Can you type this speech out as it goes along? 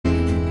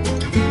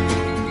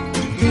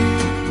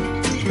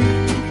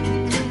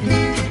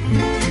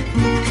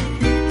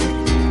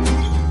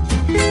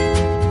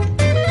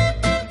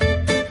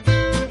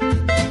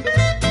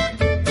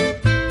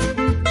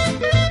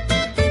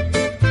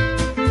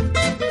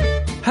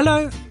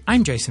Hello,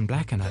 I'm Jason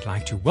Black and I'd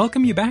like to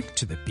welcome you back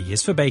to the B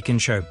is for Bacon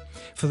show.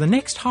 For the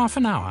next half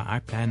an hour, I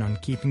plan on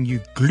keeping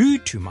you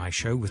glued to my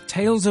show with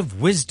tales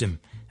of wisdom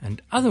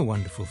and other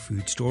wonderful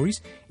food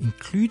stories,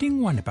 including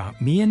one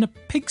about me in a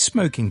pig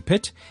smoking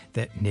pit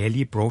that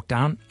nearly brought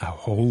down a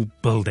whole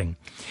building.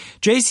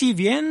 JC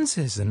Viens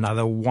is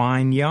another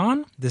wine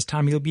yarn. This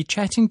time he'll be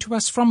chatting to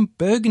us from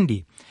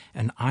Burgundy.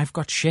 And I've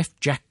got Chef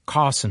Jack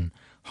Carson,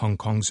 Hong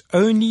Kong's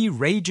only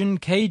Ragin'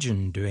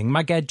 Cajun, doing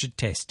my gadget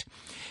test.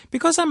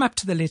 Because I'm up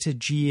to the letter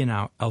G in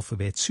our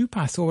alphabet soup,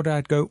 I thought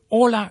I'd go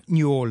all out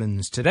New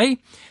Orleans today.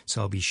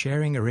 So I'll be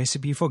sharing a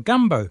recipe for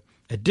gumbo,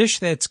 a dish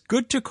that's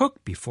good to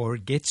cook before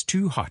it gets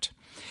too hot.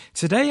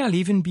 Today I'll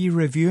even be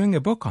reviewing a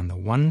book on the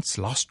once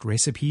lost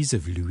recipes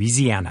of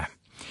Louisiana.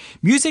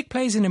 Music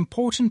plays an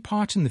important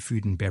part in the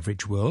food and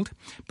beverage world,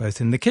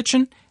 both in the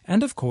kitchen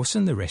and, of course,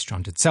 in the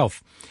restaurant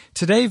itself.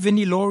 Today,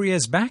 Vinnie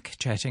Lauria's back,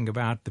 chatting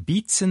about the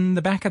beets in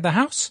the back of the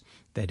house.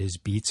 That is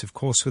beets, of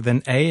course, with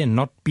an A and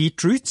not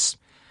beetroots.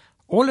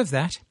 All of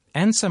that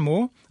and some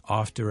more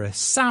after a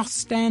South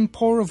Stand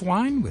pour of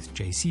wine with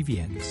JC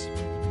Viens.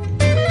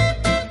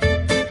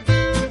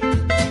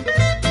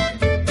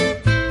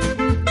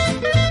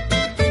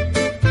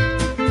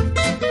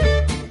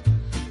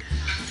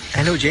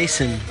 Hello,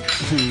 Jason.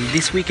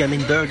 This week I'm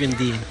in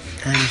Burgundy.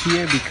 I'm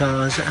here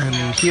because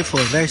I'm here for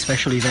a very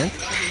special event.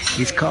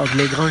 It's called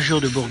Les Grands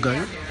Jours de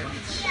Bourgogne.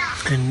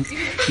 And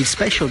it's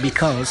special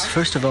because,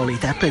 first of all,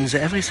 it happens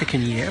every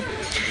second year.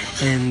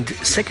 And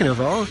second of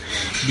all,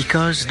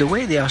 because the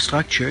way they are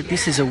structured,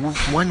 this is a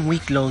 1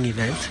 week long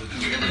event.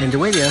 And the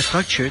way they are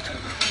structured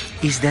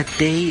is that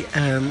they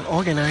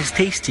organize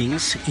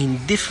tastings in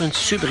different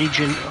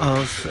sub-regions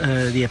of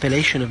the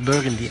appellation of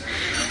Burgundy.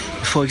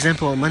 For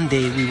example, on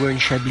Monday we were in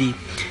Chablis.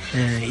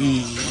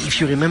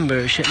 If you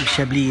remember,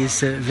 Chablis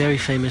is a very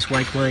famous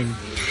white wine.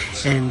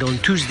 And on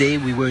Tuesday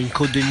we were in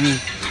Côte de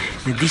Nuit.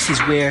 This is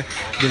where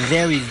the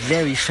very,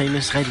 very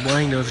famous red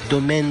wine of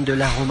Domaine de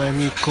la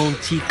Romanie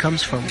Conti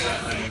comes from.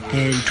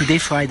 And today,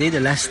 Friday,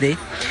 the last day,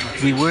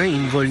 we were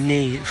in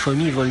Volnay. For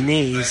me,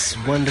 Volnay is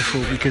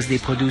wonderful because they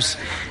produce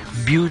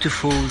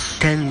beautiful,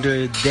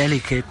 tender,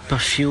 delicate,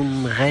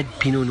 perfume red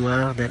Pinot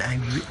Noir that I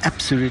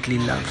absolutely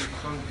love.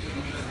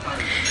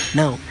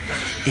 Now,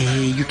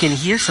 you can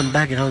hear some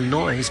background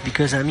noise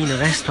because I'm in a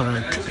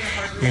restaurant.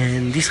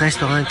 And this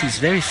restaurant is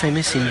very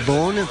famous in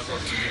Beaune.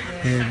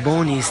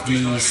 Beaune is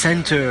the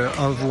center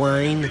of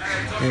wine,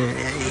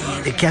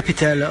 the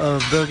capital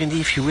of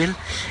Burgundy, if you will.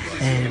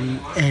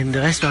 And the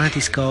restaurant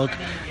is called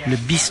Le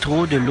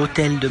Bistrot de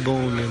l'Hôtel de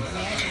Beaune.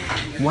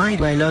 Why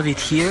do I love it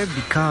here?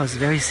 Because,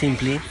 very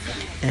simply,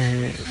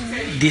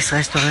 this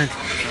restaurant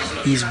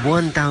is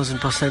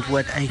 1000%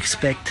 what I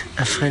expect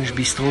a French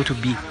bistro to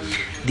be.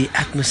 The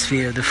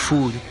atmosphere, the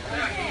food,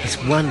 it's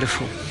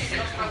wonderful.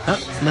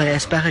 Oh, my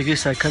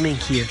asparagus are coming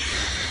here.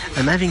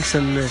 I'm having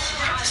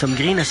some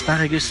green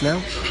asparagus now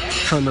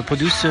from a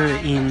producer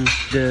in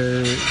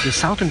the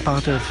southern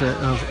part of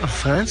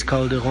France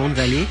called the Rhône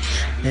Valley.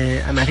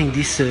 I'm having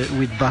this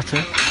with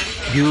butter.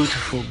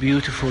 Beautiful,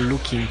 beautiful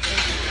looking.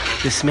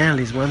 The smell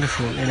is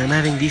wonderful. And I'm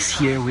having this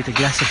here with a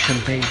glass of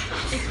champagne.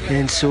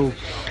 And so,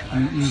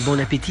 bon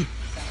appétit.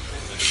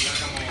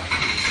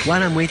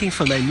 While I'm waiting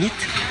for my meat,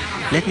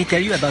 let me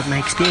tell you about my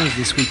experience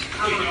this week.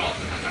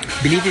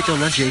 Believe it or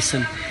not,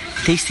 Jason,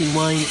 tasting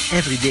wine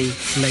every day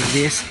like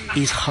this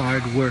is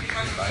hard work.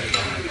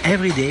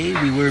 Every day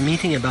we were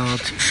meeting about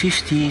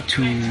 50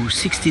 to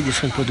 60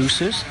 different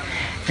producers,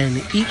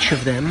 and each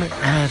of them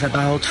have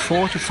about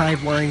 4 to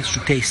 5 wines to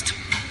taste.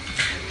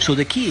 So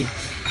the key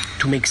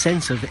to make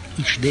sense of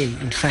each day,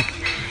 in fact,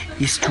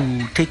 is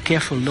to take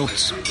careful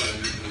notes.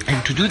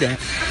 And to do that,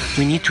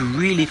 we need to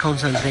really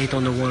concentrate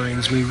on the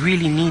wines. We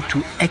really need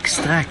to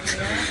extract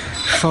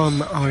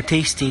from our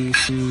tastings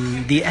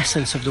the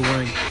essence of the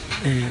wine.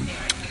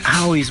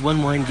 How is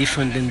one wine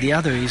different than the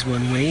other is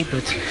one way,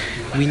 but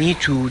we need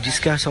to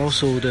discuss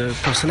also the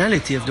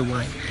personality of the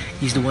wine.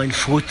 Is the wine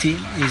fruity?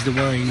 Is the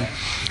wine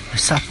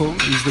sapo?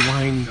 Is the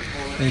wine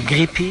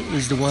grapey?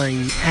 Is the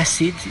wine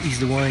acid? Is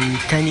the wine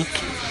tannic?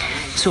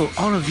 So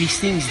all of these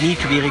things need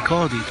to be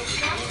recorded.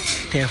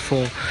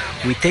 Therefore,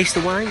 we taste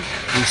the wine,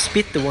 we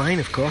spit the wine,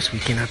 of course. We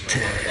cannot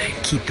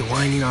keep the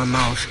wine in our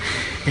mouth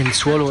and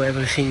swallow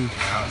everything.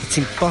 It's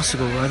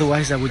impossible.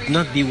 Otherwise, I would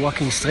not be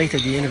walking straight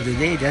at the end of the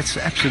day. That's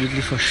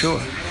absolutely for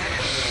sure.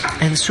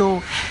 And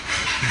so,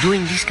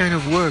 doing this kind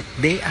of work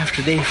day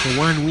after day for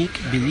 1 week,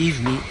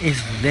 believe me,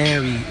 is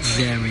very,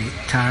 very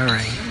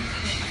tiring.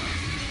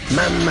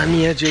 Mamma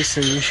mia,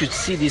 Jason, you should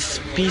see this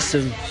piece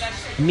of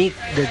meat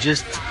that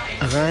just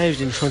arrived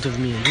in front of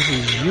me. This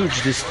is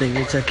huge, this thing.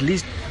 It's at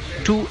least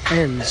 2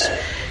 ends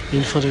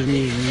in front of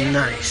me.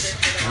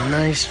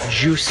 Nice,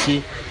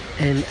 juicy,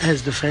 and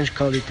as the French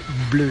call it,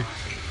 bleu.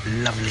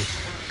 Lovely.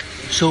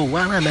 So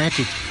while I'm at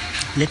it,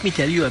 let me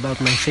tell you about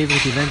my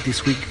favorite event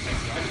this week.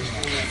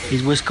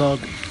 It was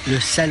called Le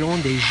Salon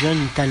des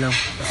Jeunes Talents.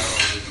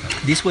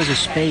 This was a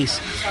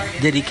space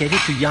dedicated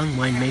to young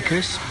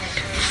winemakers,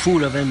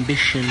 full of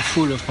ambition,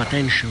 full of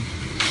potential.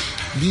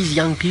 These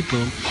young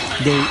people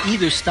They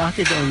either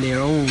started on their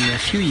own a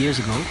few years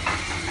ago,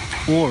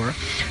 or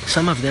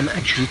some of them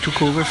actually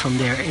took over from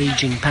their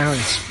aging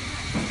parents.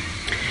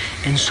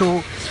 And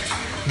so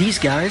these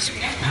guys,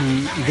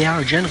 they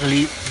are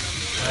generally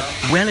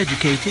well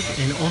educated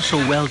and also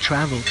well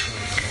traveled.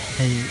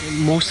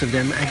 Most of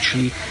them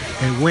actually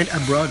went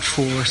abroad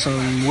for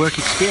some work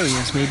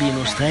experience, maybe in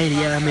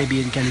Australia,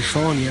 maybe in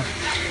California.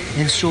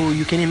 And so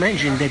you can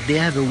imagine that they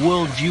have a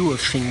world view of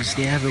things.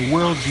 They have a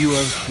world view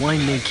of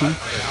winemaking.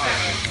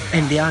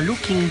 And they are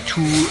looking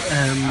to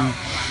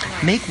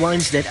make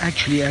wines that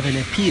actually have an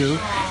appeal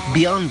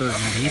beyond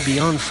Burgundy,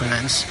 beyond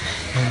France,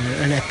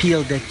 an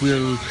appeal that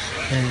will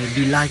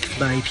be liked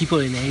by people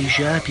in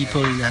Asia,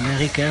 people in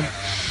America.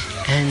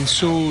 And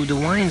so the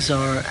wines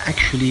are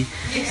actually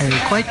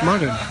quite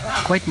modern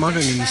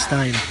in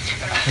style,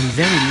 and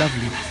very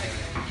lovely.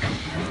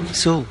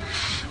 So,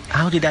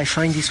 how did I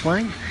find this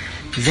wine?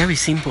 Very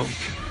simple.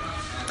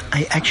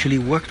 I actually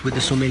worked with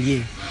the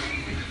sommelier.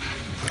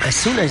 As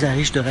soon as I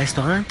reached the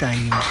restaurant, I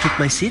took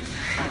my seat,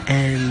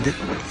 and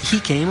he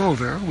came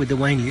over with the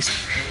wine list,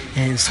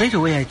 and straight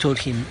away I told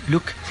him,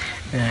 look,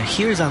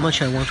 here's how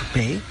much I want to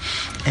pay,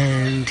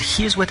 and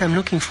here's what I'm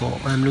looking for.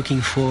 I'm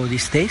looking for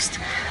this taste,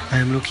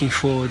 I'm looking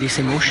for this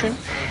emotion,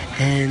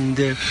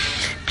 and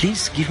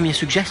please give me a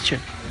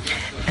suggestion.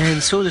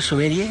 And so the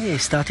sommelier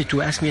started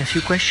to ask me a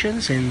few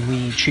questions, and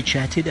we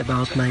chit-chatted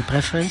about my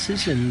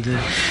preferences and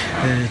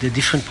the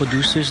different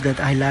producers that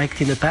I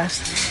liked in the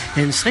past.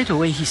 And straight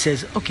away he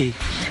says, okay,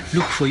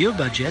 look, for your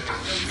budget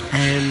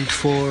and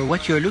for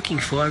what you're looking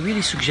for, I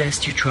really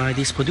suggest you try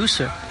this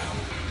producer.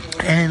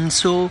 And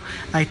so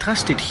I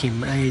trusted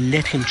him. I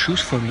let him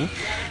choose for me.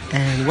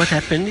 And what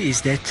happened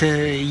is that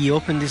he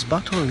opened this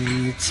bottle,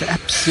 and it's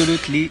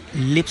absolutely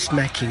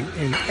lip-smacking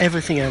and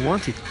everything I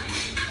wanted.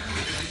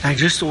 I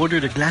just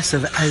ordered a glass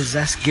of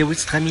Alsace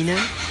Gewürztraminer,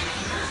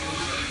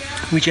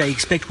 which I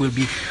expect will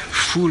be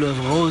full of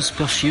rose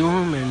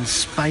perfume and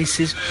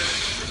spices.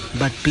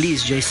 But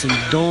please, Jason,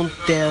 don't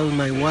tell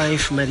my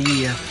wife,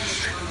 Maria,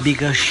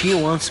 because she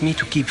wants me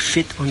to keep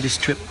fit on this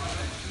trip.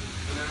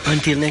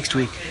 Until next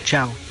week.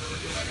 Ciao.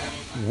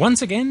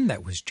 Once again,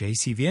 that was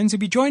JC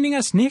Vienzubi joining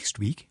us next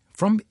week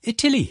from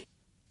Italy.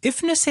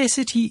 If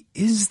necessity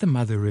is the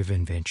mother of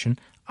invention,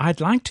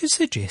 I'd like to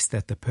suggest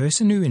that the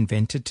person who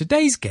invented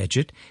today's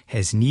gadget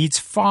has needs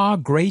far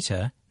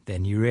greater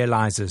than he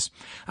realizes.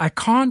 I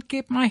can't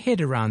get my head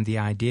around the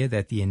idea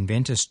that the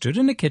inventor stood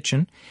in a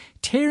kitchen,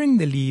 tearing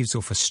the leaves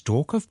off a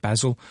stalk of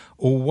basil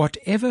or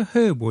whatever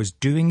herb was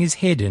doing his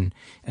head in,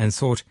 and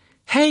thought,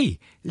 hey,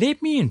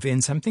 let me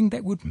invent something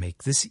that would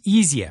make this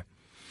easier.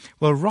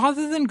 Well,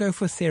 rather than go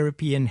for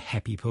therapy and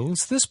happy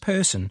pills, this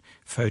person,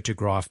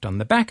 photographed on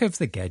the back of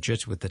the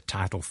gadget with the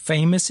title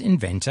Famous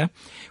Inventor,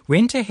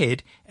 went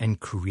ahead and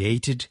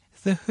created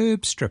the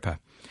herb stripper.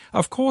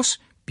 Of course,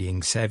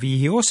 being savvy,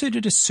 he also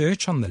did a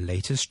search on the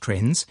latest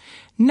trends.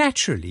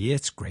 Naturally,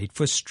 it's great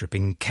for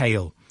stripping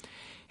kale.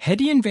 Had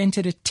he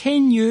invented it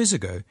 10 years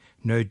ago,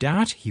 no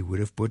doubt he would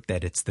have put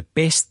that it's the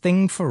best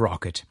thing for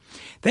rocket.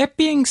 That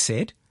being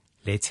said,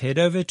 let's head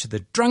over to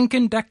the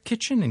Drunken Duck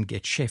Kitchen and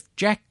get Chef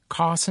Jack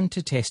Carson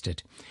to test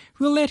it.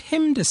 We'll let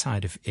him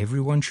decide if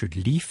everyone should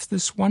leave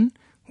this one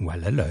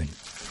well alone.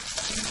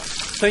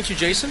 Thank you,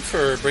 Jason,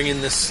 for bringing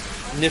this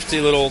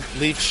nifty little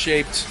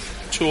leaf-shaped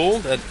tool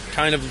that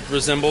kind of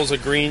resembles a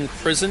green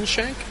prison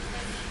shank.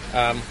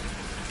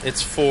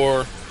 It's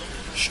for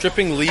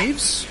stripping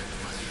leaves.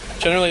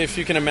 Generally, if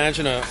you can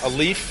imagine a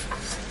leaf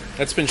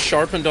that's been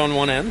sharpened on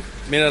one end,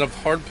 made out of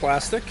hard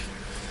plastic,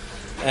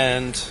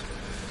 and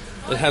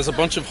it has a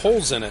bunch of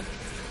holes in it.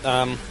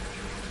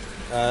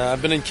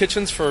 I've been in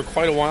kitchens for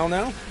quite a while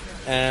now,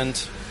 and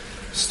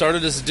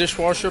started as a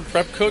dishwasher,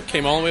 prep cook,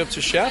 came all the way up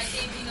to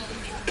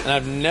chef, and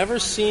I've never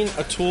seen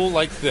a tool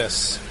like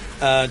this.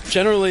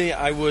 Generally,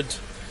 I would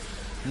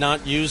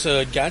not use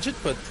a gadget,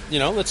 but,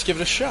 let's give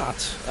it a shot.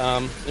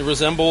 It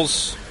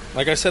resembles,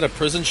 like I said, a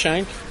prison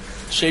shank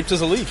shaped as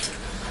a leaf.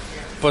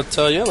 But,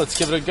 let's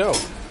give it a go.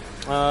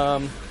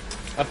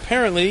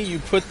 Apparently, you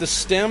put the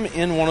stem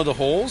in one of the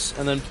holes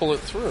and then pull it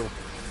through.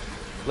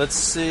 Let's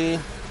see.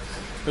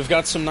 We've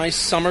got some nice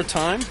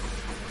summertime,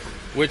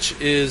 which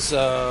is,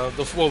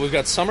 we've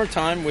got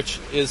summertime, which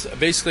is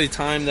basically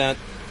time that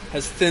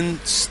has thin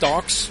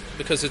stalks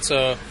because it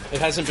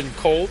hasn't been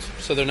cold,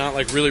 so they're not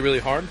like really, really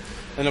hard.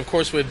 And of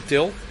course we have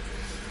dill,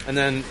 and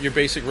then your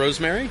basic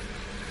rosemary,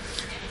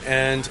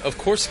 and of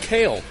course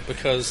kale,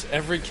 because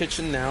every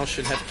kitchen now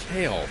should have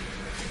kale,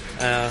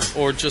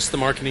 or just the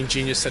marketing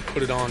genius that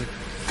put it on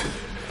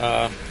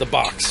the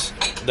box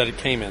that it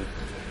came in.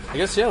 I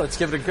guess, let's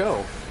give it a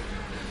go.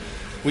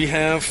 We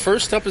have,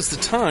 first up is the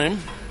thyme.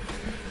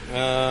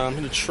 I'm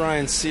going to try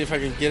and see if I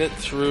can get it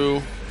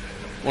through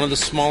one of the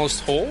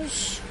smallest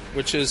holes,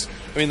 which is,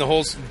 the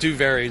holes do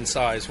vary in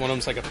size. One of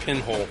them's like a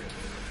pinhole,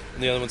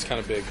 and the other one's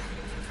kind of big.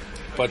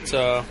 But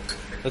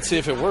let's see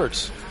if it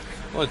works.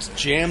 Well, it's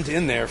jammed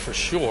in there for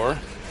sure.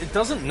 It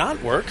doesn't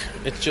not work.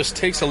 It just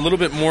takes a little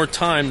bit more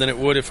time than it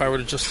would if I were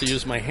to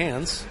use my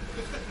hands.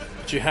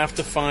 But you have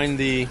to find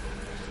the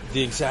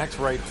exact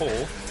right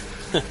hole.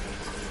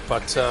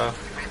 But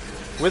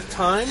with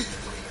time,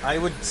 I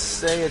would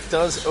say it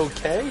does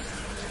okay,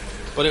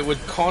 but it would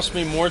cost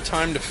me more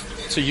time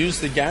to use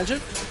the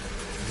gadget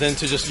than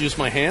to just use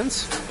my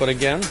hands. But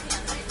again,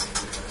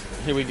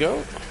 here we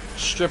go,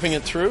 stripping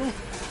it through.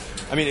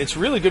 I mean, it's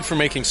really good for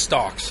making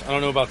stocks. I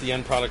don't know about the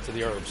end product of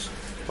the herbs,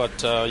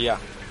 but yeah.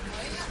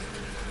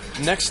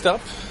 Next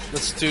up,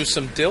 let's do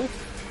some dill.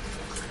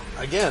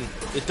 Again,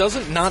 it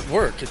doesn't not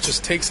work. It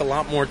just takes a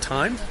lot more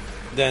time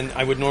than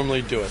I would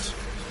normally do it.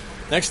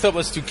 Next up,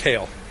 let's do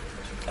kale.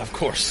 Of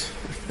course.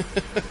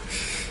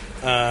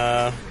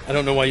 I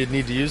don't know why you'd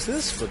need to use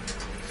this, but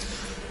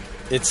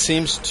it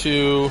seems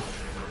to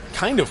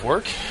kind of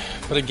work.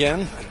 But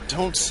again, I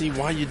don't see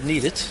why you'd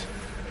need it.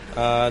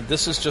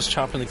 This is just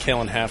chopping the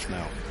kale in half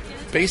now.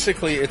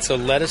 Basically, it's a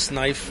lettuce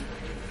knife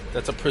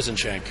that's a prison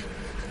shank.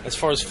 As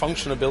far as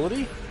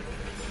functionability,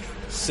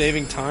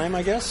 saving time,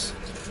 I guess,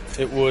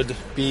 it would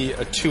be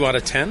a 2 out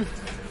of 10.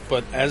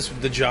 But as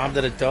the job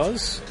that it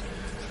does,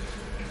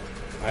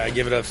 I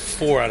give it a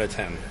 4 out of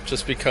 10.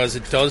 Just because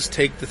it does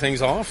take the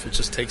things off. It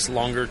just takes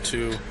longer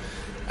to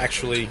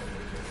actually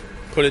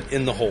put it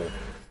in the hole.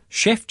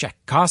 Chef Jack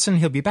Carson,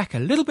 he'll be back a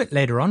little bit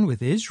later on with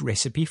his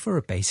recipe for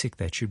a basic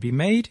that should be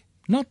made,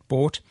 not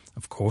bought,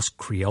 of course,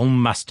 Creole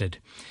mustard.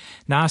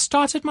 Now, I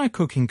started my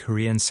cooking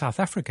career in South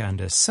Africa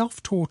under a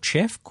self-taught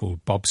chef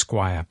called Bob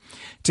Squire.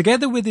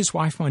 Together with his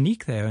wife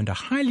Monique, they owned a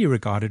highly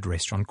regarded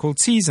restaurant called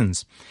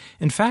Seasons.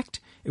 In fact,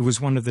 it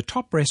was one of the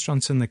top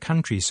restaurants in the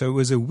country, so it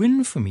was a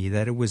win for me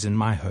that it was in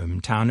my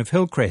hometown of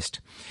Hillcrest.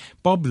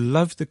 Bob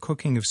loved the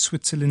cooking of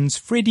Switzerland's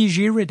Freddy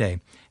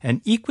Giraudet,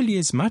 and equally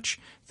as much,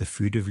 the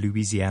food of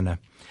Louisiana.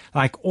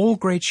 Like all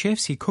great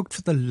chefs, he cooked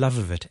for the love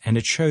of it, and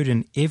it showed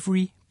in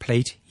every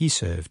plate he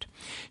served.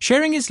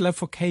 Sharing his love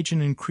for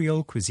Cajun and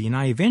Creole cuisine,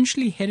 I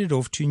eventually headed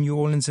off to New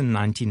Orleans in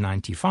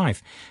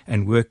 1995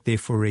 and worked there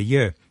for a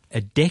year,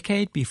 a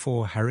decade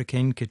before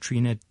Hurricane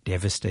Katrina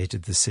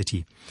devastated the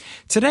city.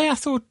 Today I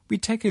thought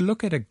we'd take a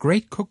look at a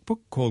great cookbook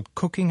called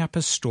Cooking Up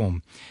a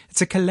Storm.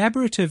 It's a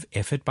collaborative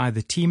effort by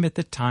the team at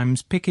the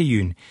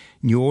Times-Picayune,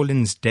 New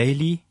Orleans'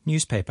 daily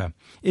newspaper.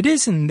 It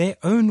is, in their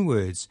own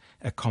words,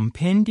 a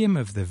compendium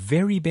of the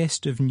very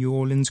best of New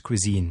Orleans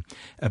cuisine,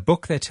 a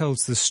book that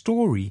tells the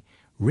story,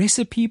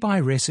 recipe by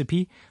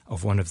recipe,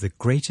 of one of the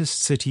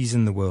greatest cities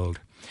in the world.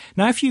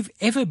 Now, if you've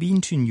ever been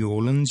to New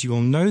Orleans,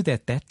 you'll know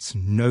that that's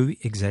no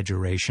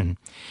exaggeration.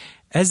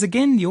 As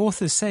again the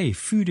authors say,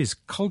 food is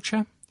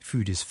culture,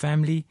 food is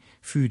family,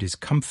 food is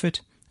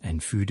comfort,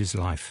 and food is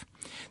life.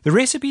 The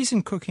recipes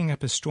in Cooking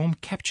Up a Storm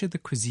capture the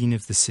cuisine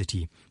of the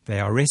city. They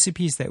are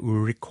recipes that were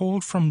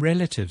recalled from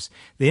relatives,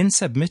 then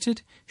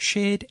submitted,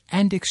 shared,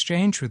 and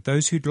exchanged with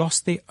those who'd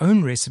lost their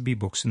own recipe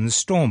books in the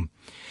storm.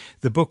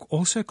 The book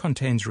also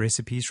contains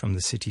recipes from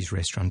the city's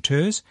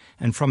restaurateurs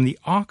and from the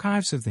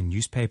archives of the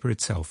newspaper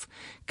itself,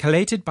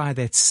 collated by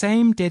that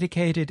same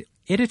dedicated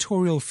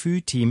editorial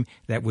food team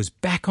that was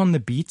back on the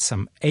beat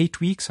some 8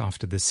 weeks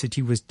after the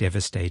city was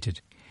devastated.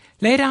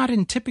 Laid out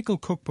in typical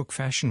cookbook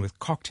fashion with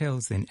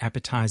cocktails, then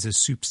appetizers,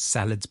 soups,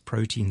 salads,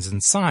 proteins,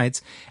 and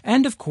sides,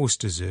 and of course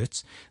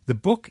desserts, the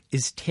book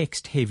is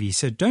text-heavy,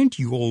 so don't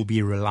you all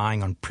be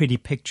relying on pretty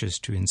pictures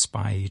to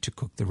inspire you to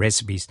cook the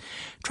recipes.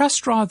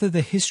 Trust rather the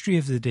history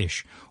of the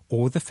dish,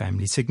 or the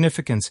family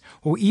significance,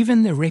 or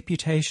even the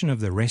reputation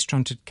of the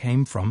restaurant it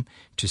came from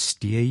to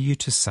steer you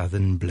to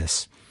southern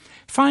bliss.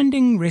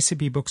 Finding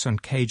recipe books on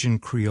Cajun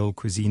Creole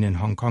cuisine in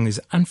Hong Kong is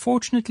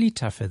unfortunately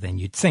tougher than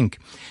you'd think.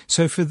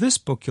 So for this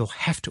book, you'll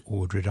have to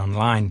order it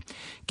online.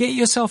 Get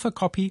yourself a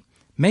copy,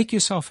 make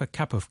yourself a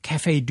cup of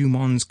Café du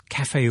Monde's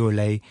Café au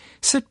lait,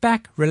 sit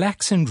back,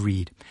 relax and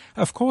read.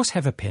 Of course,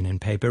 have a pen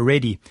and paper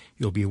ready.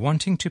 You'll be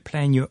wanting to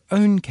plan your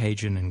own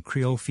Cajun and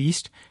Creole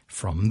feast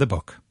from the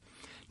book.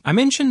 I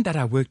mentioned that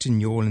I worked in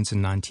New Orleans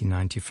in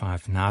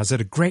 1995, and I was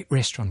at a great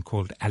restaurant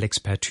called Alex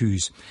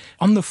Patou's.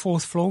 On the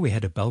 4th floor, we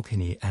had a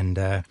balcony,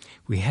 and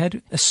we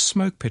had a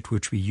smoke pit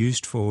which we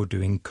used for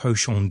doing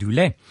cochon du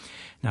lait.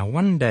 Now,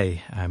 one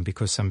day,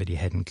 because somebody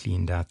hadn't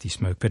cleaned out the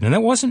smoke pit, and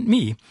it wasn't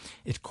me,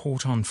 it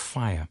caught on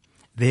fire.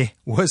 There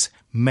was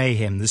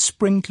mayhem. The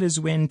sprinklers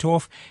went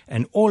off,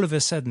 and all of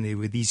a sudden there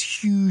were these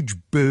huge,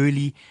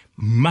 burly,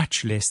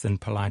 much less than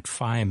polite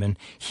firemen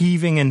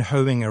heaving and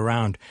hoeing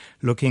around,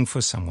 looking for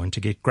someone to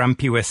get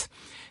grumpy with.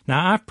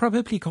 Now, I've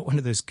probably got one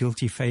of those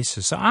guilty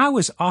faces, so I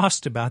was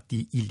asked about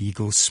the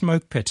illegal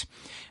smoke pit,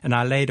 and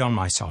I laid on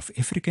my South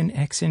African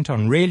accent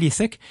on really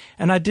thick,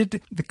 and I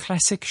did the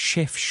classic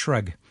chef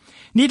shrug.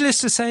 Needless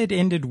to say, it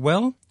ended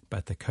well,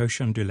 but the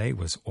cochon du lait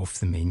was off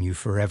the menu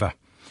forever.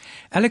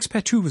 Alex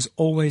Patou was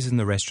always in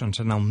the restaurant,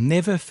 and I'll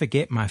never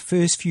forget my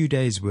first few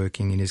days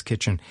working in his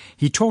kitchen.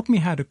 He taught me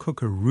how to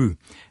cook a roux,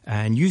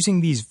 and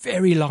using these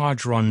very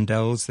large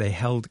rondelles, they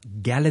held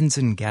gallons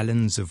and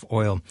gallons of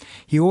oil.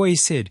 He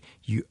always said,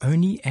 you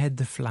only add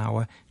the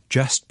flour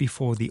just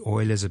before the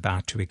oil is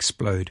about to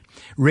explode.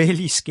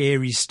 Really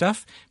scary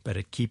stuff, but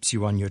it keeps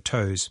you on your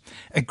toes.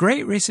 A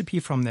great recipe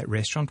from that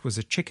restaurant was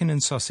a chicken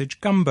and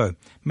sausage gumbo,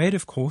 made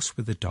of course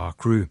with a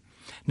dark roux.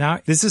 Now,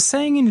 there's a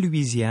saying in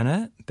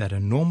Louisiana that a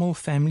normal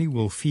family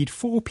will feed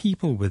 4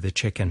 people with a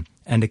chicken,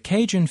 and a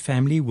Cajun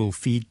family will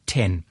feed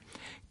 10.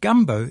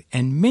 Gumbo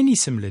and many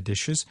similar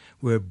dishes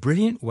were a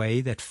brilliant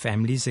way that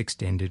families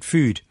extended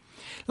food.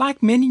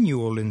 Like many New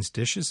Orleans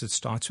dishes, it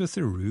starts with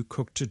a roux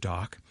cooked to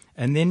dark,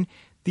 and then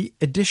the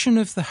addition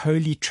of the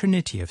holy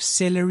trinity of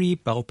celery,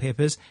 bell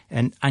peppers,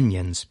 and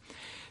onions.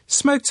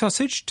 Smoked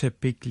sausage,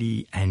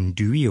 typically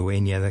andouille or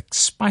any other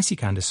spicy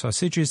kind of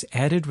sausage, is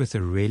added with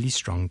a really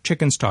strong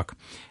chicken stock.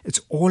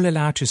 It's all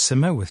allowed to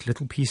simmer with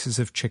little pieces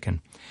of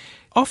chicken.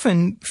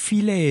 Often,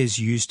 filet is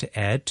used to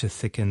add to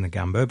thicken the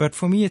gumbo, but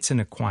for me it's an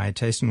acquired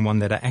taste and one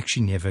that I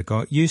actually never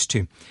got used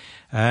to.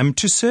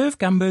 To serve,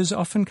 gumbos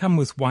often come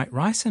with white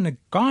rice and a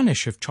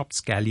garnish of chopped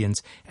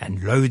scallions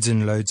and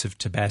loads of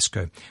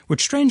Tabasco,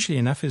 which strangely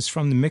enough is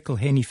from the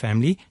McElhenney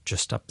family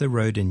just up the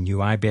road in New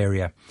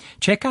Iberia.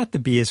 Check out the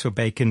B is for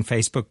Bacon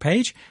Facebook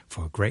page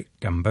for a great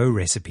gumbo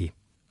recipe.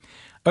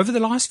 Over the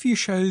last few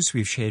shows,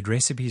 we've shared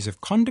recipes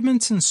of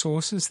condiments and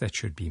sauces that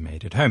should be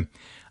made at home.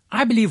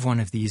 I believe one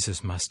of these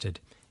is mustard.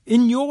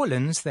 In New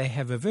Orleans, they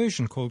have a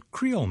version called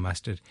Creole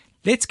mustard.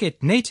 Let's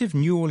get native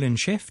New Orleans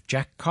chef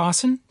Jack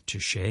Carson to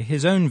share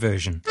his own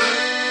version.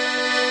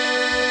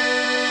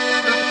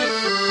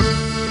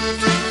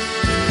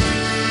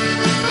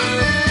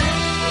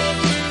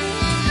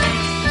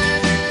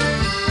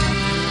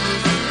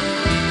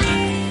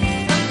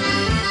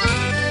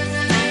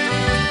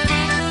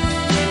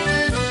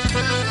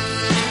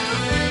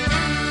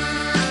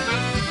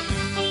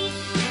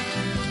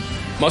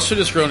 Mustard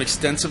is grown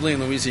extensively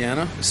in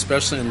Louisiana,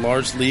 especially in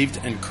large-leaved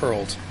and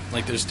curled.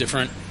 Like there's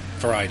different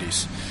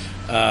varieties.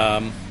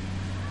 The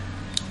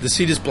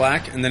seed is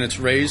black, and then it's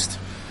raised,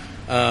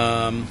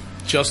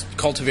 just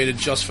cultivated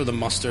just for the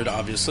mustard.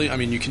 Obviously, I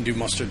mean you can do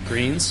mustard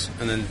greens,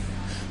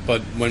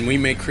 but when we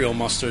make Creole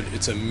mustard,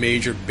 it's a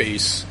major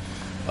base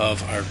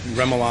of our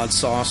remoulade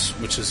sauce,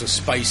 which is a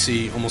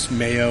spicy, almost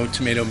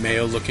tomato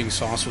mayo-looking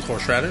sauce with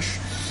horseradish.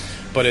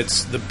 But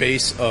it's the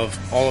base of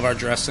all of our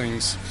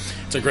dressings.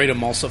 It's a great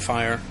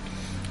emulsifier,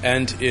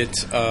 and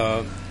it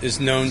is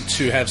known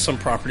to have some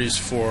properties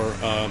for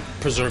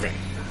preserving.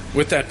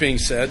 With that being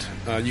said,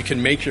 you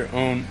can make your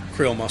own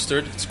Creole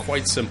mustard. It's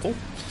quite simple.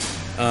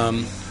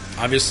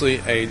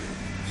 Obviously, a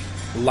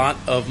lot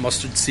of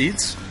mustard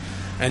seeds,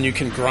 and you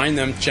can grind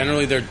them.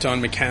 Generally, they're done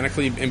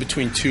mechanically in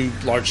between 2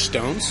 large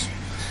stones,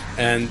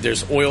 and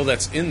there's oil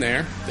that's in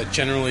there that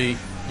generally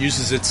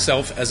uses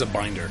itself as a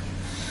binder.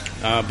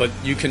 But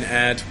you can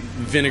add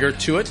vinegar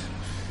to it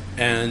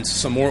and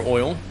some more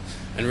oil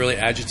and really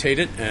agitate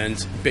it,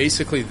 and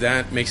basically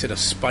that makes it a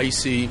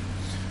spicy,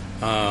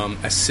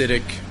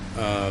 acidic,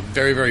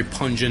 very, very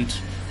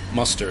pungent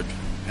mustard,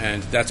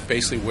 and that's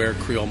basically where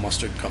Creole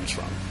mustard comes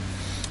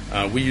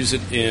from. We use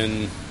it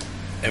in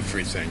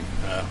everything.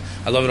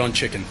 I love it on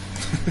chicken.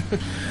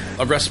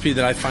 A recipe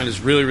that I find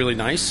is really, really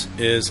nice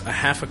is a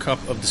half a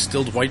cup of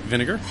distilled white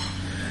vinegar,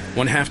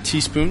 1/2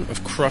 teaspoon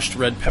of crushed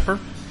red pepper,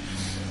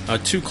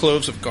 2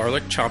 cloves of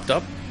garlic chopped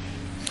up,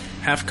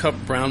 half cup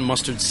brown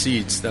mustard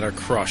seeds that are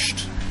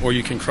crushed, or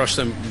you can crush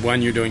them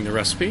when you're doing the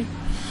recipe,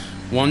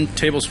 1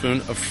 tablespoon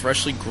of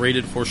freshly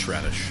grated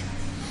horseradish,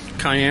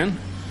 cayenne,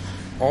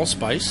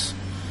 allspice,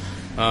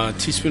 a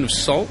teaspoon of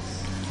salt,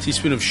 a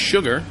teaspoon of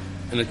sugar,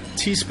 and a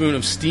teaspoon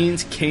of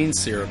Steen's cane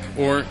syrup,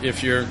 or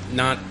if you're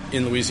not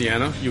in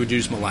Louisiana, you would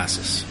use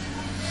molasses,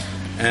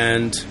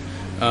 and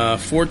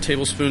 4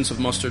 tablespoons of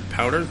mustard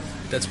powder.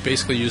 That's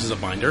basically used as a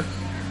binder,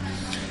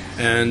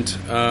 and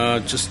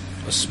just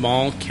a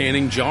small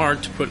canning jar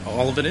to put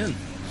all of it in.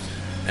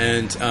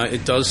 And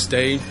it does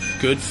stay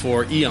good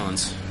for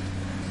eons.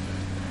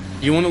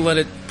 You want to let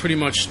it pretty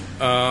much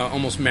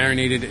almost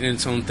marinated in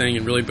its own thing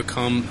and really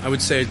become, I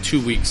would say, 2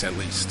 weeks at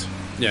least.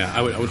 Yeah,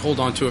 I would hold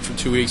on to it for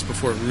 2 weeks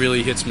before it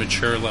really hits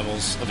mature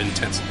levels of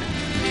intensity.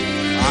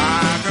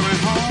 I'm coming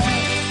home.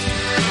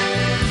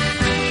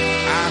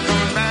 I'm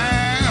coming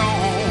back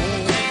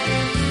home.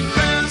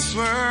 That's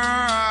where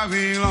I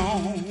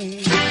belong.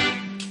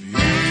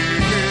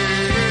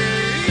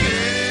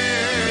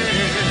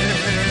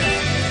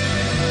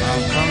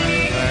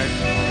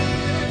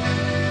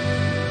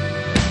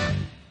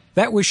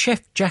 That was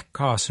Chef Jack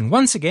Carson.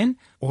 Once again,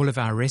 all of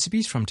our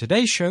recipes from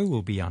today's show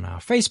will be on our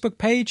Facebook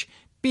page,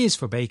 B is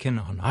for Bacon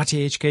on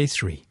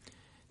RTHK3.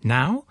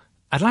 Now,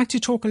 I'd like to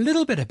talk a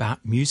little bit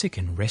about music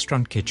in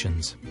restaurant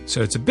kitchens.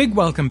 So it's a big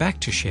welcome back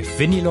to Chef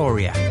Vinnie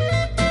Lauria.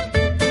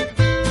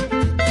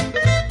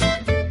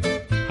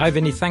 Hi,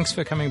 Vinnie. Thanks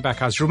for coming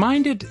back. I was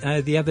reminded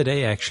the other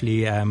day,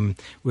 actually,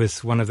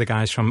 with one of the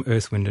guys from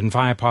Earth, Wind and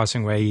Fire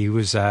passing away. He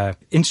was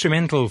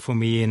instrumental for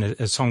me in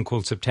a song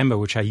called September,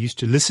 which I used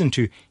to listen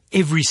to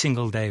every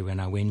single day when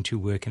I went to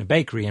work in a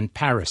bakery in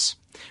Paris.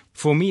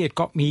 For me, it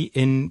got me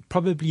in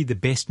probably the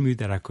best mood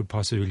that I could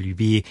possibly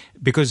be,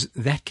 because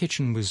that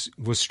kitchen was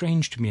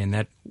strange to me, and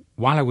that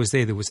while I was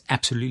there was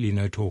absolutely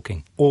no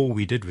talking. All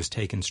we did was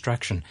take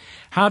instruction.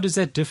 How does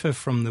that differ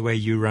from the way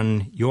you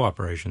run your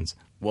operations?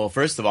 Well,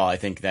 first of all, I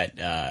think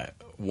that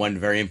one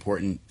very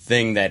important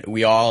thing that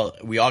we all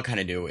kind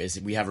of do is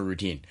we have a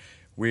routine.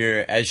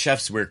 As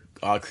chefs, we're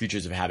all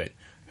creatures of habit.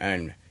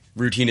 and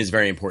routine is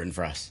very important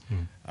for us.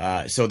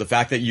 So the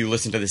fact that you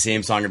listen to the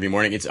same song every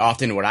morning, it's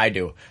often what I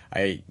do.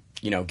 I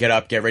get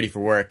up, get ready for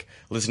work,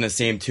 listen to the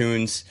same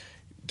tunes,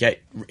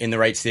 get in the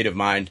right state of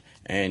mind,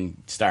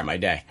 and start my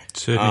day.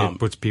 Certainly it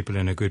puts people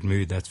in a good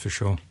mood, that's for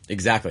sure.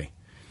 Exactly.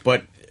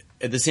 But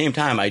at the same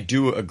time, I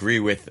do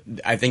agree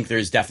I think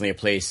there's definitely a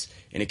place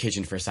in a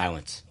kitchen for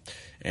silence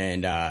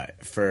and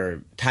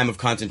for time of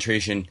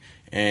concentration,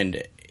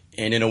 and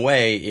in a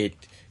way,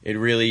 it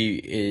really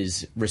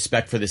is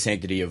respect for the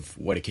sanctity of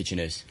what a kitchen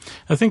is.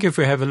 I think if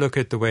we have a look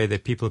at the way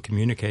that people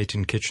communicate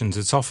in kitchens,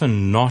 it's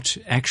often not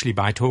actually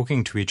by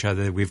talking to each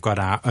other. We've got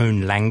our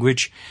own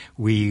language.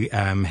 We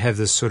have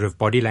this sort of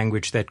body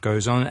language that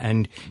goes on,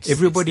 and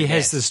everybody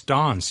has this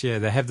dance. Yeah,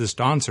 they have this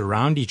dance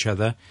around each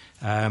other,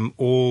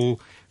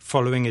 all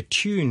following a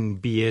tune,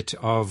 be it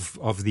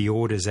of the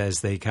orders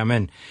as they come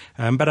in.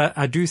 But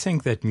I do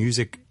think that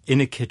music in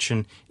a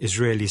kitchen is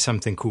really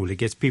something cool. It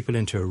gets people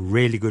into a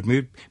really good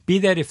mood, be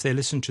that if they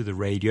listen to the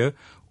radio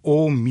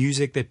or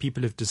music that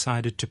people have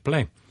decided to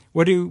play.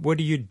 What do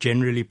you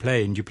generally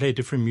play? And do you play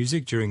different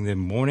music during the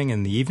morning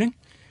and the evening?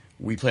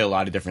 We play a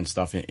lot of different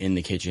stuff in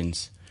the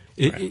kitchens.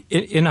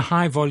 In a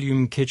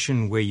high-volume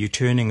kitchen where you're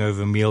turning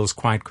over meals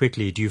quite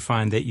quickly, do you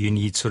find that you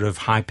need sort of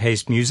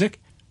high-paced music?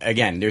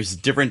 Again, there's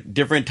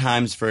different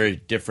times for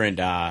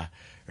different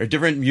or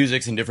different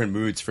musics and different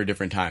moods for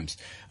different times.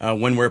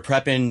 When we're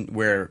prepping,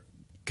 we're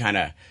kind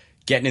of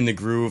getting in the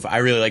groove. I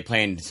really like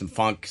playing some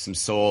funk, some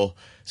soul,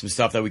 some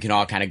stuff that we can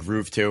all kind of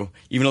groove to.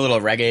 Even a little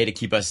reggae to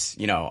keep us,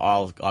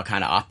 all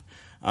kind of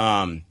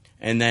up.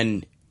 And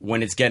then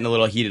when it's getting a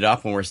little heated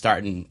up, when we're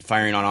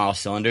firing on all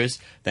cylinders,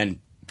 then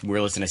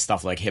we're listening to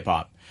stuff like hip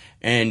hop.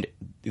 And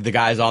the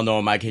guys all know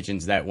in my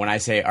kitchens that when I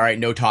say, all right,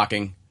 no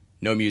talking,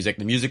 no music,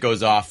 the music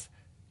goes off.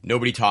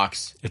 Nobody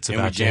talks. It's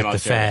about to hit the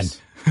fan.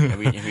 and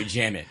we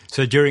jam it.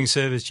 So during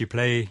service, you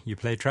play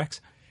tracks?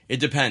 It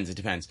depends.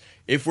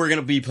 If we're going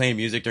to be playing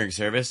music during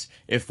service,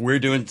 if we're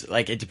doing,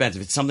 it depends.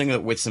 If it's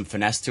something with some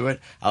finesse to it,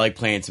 I like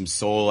playing some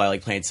soul. I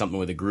like playing something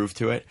with a groove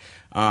to it.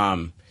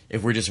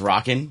 If we're just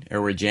rocking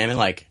or we're jamming,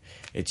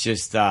 it's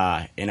just,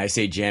 and I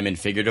say jamming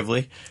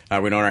figuratively.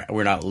 We're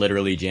not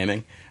literally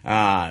jamming.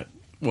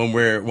 When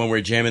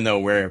we're jamming though,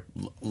 we're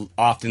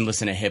often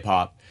listening to hip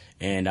hop.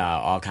 And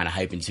all kind of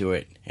hype into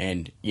it.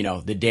 And,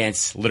 the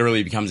dance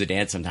literally becomes a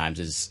dance sometimes,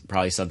 as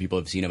probably some people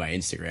have seen on my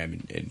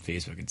Instagram and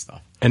Facebook and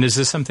stuff. And is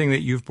this something that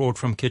you've brought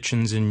from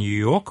kitchens in New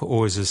York,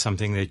 or is this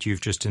something that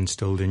you've just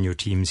instilled in your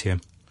teams here?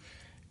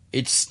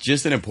 It's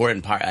just an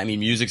important part. I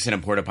mean, music's an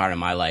important part of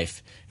my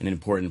life, an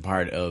important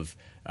part of,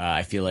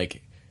 I feel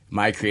like,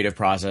 my creative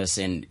process.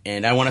 And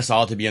I want us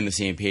all to be on the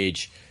same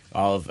page.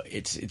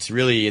 It's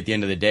really, at the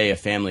end of the day, a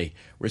family.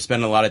 We're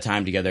spending a lot of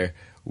time together.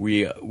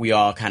 We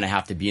all kind of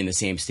have to be in the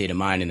same state of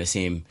mind, in the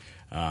same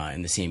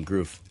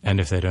groove. And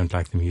if they don't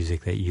like the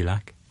music that you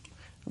like?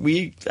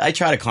 I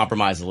try to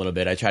compromise a little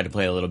bit. I try to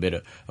play a little bit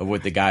of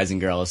what the guys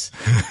and girls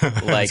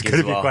like it's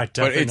going to be quite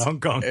tough in Hong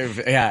Kong.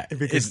 Yeah.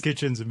 Because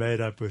kitchens are made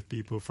up with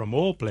people from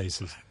all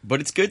places. But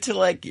it's good to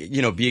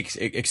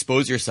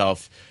expose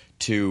yourself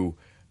to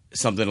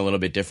something a little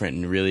bit different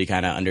and really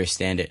kind of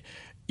understand it.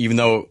 Even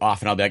though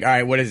often I'll be like, all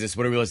right, what is this?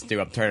 What do we listen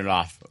to? I'm turning it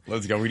off.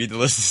 Let's go. We need to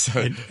listen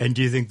to it. And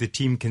do you think the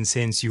team can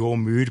sense your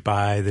mood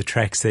by the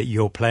tracks that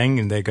you're playing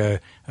and they go,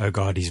 oh,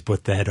 God, he's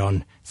put that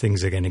on.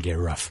 Things are going to get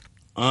rough.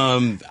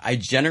 I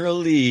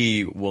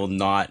generally will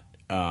not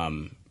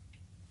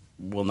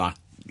allow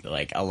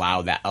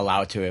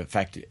it to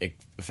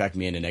affect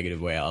me in a negative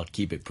way. I'll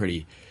keep it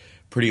pretty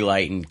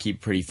light and keep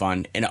pretty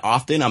fun. And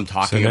often I'm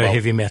talking about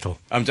heavy metal.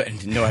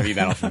 No heavy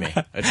metal for me.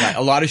 It's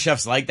a lot of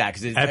chefs like that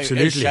because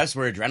absolutely chefs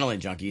were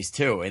adrenaline junkies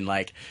too, and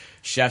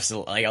chefs a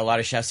lot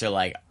of chefs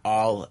are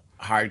all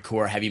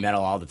hardcore heavy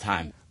metal all the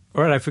time.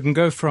 All right, if we can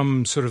go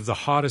from sort of the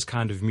hardest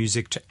kind of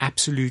music to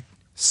absolute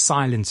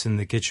silence in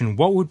the kitchen,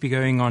 what would be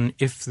going on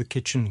if the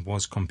kitchen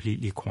was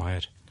completely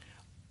quiet?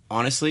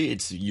 Honestly,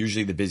 it's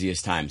usually the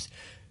busiest times.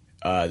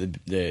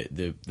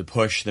 The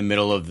push, the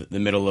middle of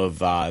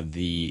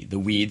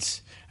the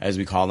weeds, as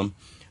we call them.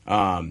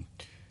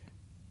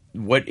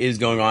 What is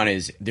going on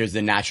is there's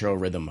the natural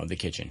rhythm of the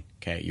kitchen.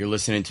 Okay, you're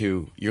listening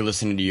to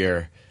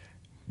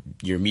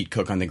your meat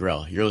cook on the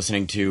grill. You're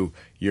listening to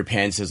your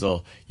pan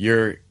sizzle.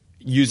 You're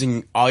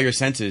using all your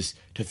senses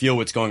to feel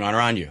what's going on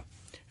around you,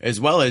 as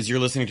well as you're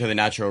listening to the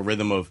natural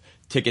rhythm of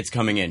tickets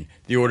coming in,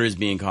 the orders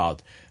being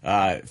called,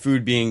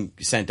 food being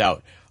sent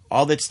out.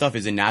 All that stuff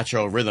is a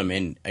natural rhythm,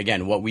 and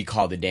again, what we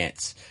call the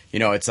dance.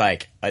 It's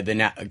like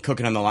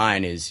cooking on the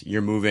line is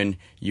you're moving,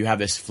 you have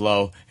this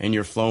flow, and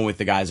you're flowing with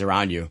the guys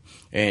around you.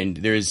 And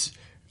there's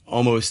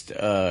almost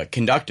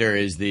conductor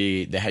is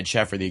the head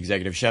chef or the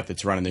executive chef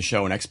that's running the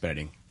show and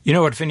expediting. You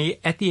know what, Vinny?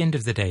 At the end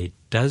of the day,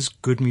 does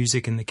good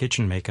music in the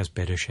kitchen make us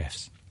better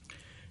chefs?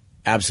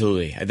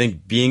 Absolutely. I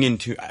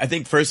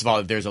think first of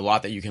all, there's a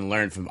lot that you can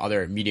learn from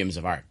other mediums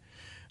of art.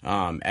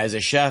 As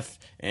a chef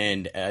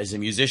and as a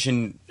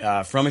musician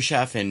from a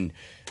chef and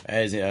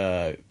as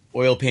a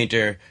oil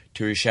painter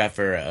to a chef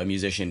or a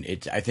musician,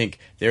 I think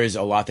there is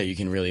a lot that you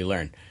can really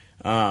learn.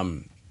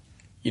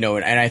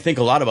 and I think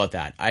a lot about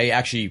that. I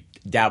actually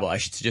dabble. I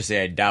should just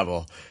say I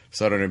dabble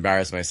so I don't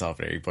embarrass myself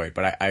at any point.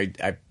 But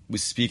I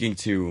was speaking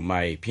to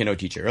my piano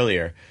teacher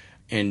earlier,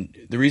 and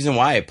the reason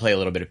why I play a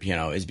little bit of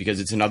piano is because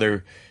it's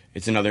another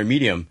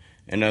medium,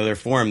 another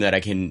form that I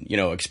can,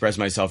 express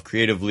myself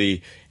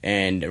creatively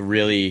and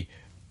really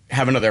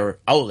have another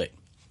outlet.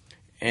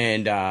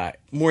 And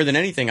more than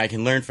anything, I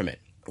can learn from it.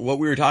 What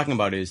we were talking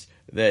about is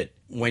that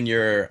when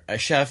you're a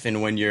chef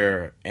and when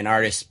you're an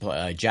artist,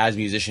 a jazz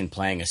musician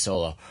playing a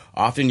solo,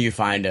 often you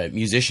find a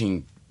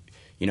musician,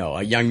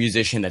 a young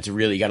musician that's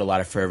really got a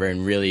lot of fervor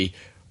and really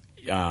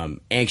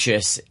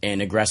anxious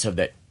and aggressive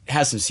that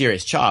has some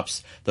serious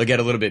chops. They'll get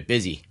a little bit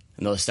busy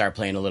and they'll start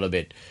playing a little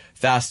bit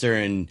faster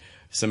and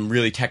some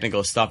really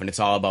technical stuff, and it's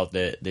all about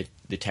the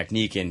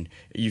technique, and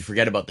you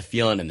forget about the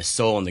feeling and the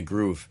soul and the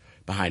groove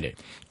behind it.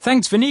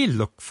 Thanks, Vinny.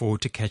 Look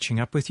forward to catching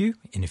up with you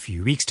in a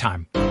few weeks'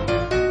 time.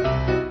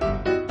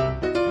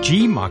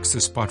 G marks the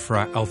spot for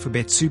our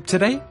alphabet soup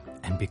today,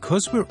 and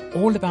because we're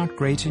all about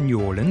Greater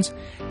New Orleans,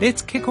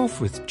 let's kick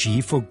off with G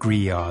for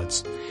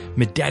grillades,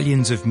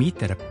 medallions of meat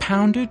that are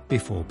pounded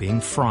before being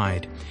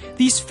fried.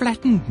 These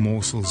flattened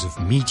morsels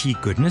of meaty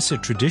goodness are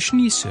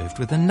traditionally served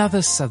with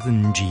another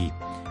southern G,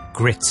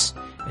 grits,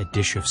 a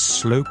dish of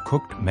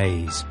slow-cooked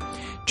maize.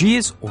 G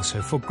is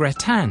also for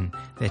gratin,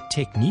 that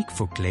technique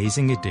for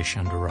glazing a dish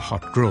under a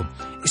hot grill,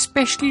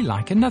 especially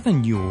like another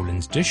New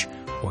Orleans dish,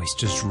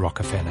 oysters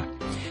Rockefeller.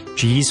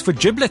 G is for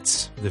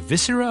giblets, the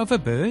viscera of a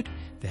bird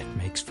that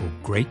makes for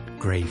great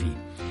gravy.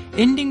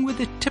 Ending with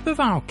a tip of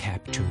our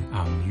cap to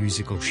our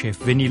musical chef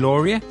Vinnie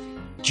Laurier,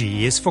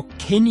 G is for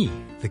Kenny,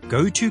 the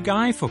go-to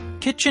guy for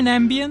kitchen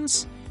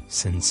ambience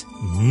since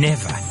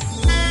never.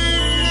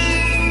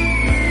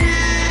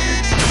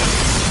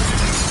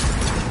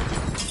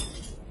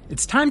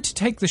 It's time to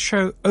take the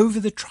show over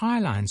the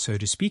try-line, so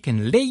to speak,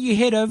 and lay you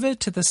head over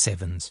to the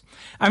sevens.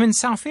 I'm in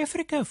South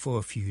Africa for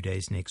a few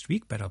days next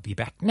week, but I'll be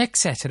back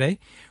next Saturday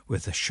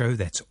with a show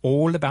that's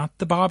all about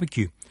the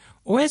barbecue.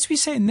 Or as we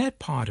say in that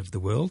part of the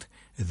world,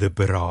 the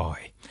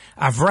braai.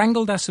 I've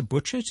wrangled us a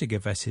butcher to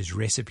give us his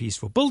recipes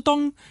for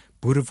biltong,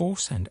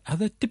 boerewors and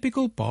other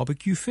typical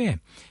barbecue fare,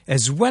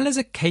 as well as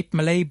a Cape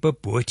Malay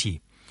bobotie.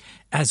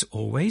 As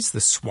always,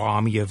 the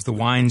Swami of the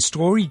wine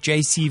story,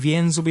 J.C.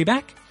 Viens, will be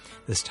back,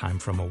 this time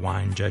from a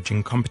wine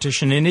judging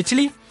competition in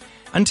Italy.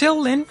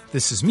 Until then,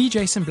 this is me,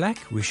 Jason Black,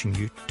 wishing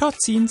you tot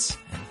ziens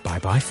and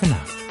bye-bye for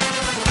now.